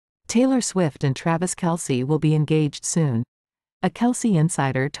Taylor Swift and Travis Kelce will be engaged soon. A Kelce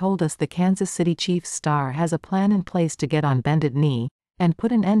insider told us the Kansas City Chiefs star has a plan in place to get on bended knee and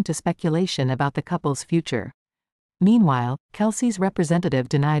put an end to speculation about the couple's future. Meanwhile, Kelce's representative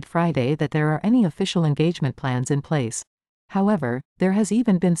denied Friday that there are any official engagement plans in place. However, there has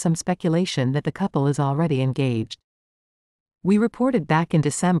even been some speculation that the couple is already engaged. We reported back in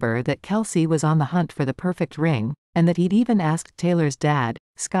December that Kelce was on the hunt for the perfect ring, and that he'd even asked Taylor's dad,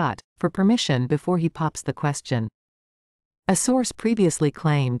 Scott, for permission before he pops the question. A source previously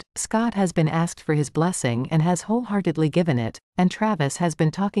claimed, Scott has been asked for his blessing and has wholeheartedly given it, and Travis has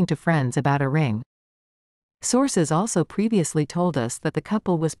been talking to friends about a ring. Sources also previously told us that the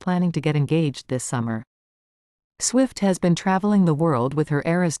couple was planning to get engaged this summer. Swift has been traveling the world with her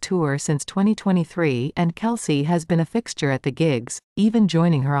Eras tour since 2023, and Kelce has been a fixture at the gigs, even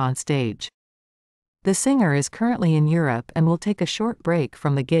joining her on stage. The singer is currently in Europe and will take a short break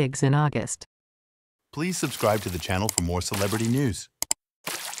from the gigs in August. Please subscribe to the channel for more celebrity news.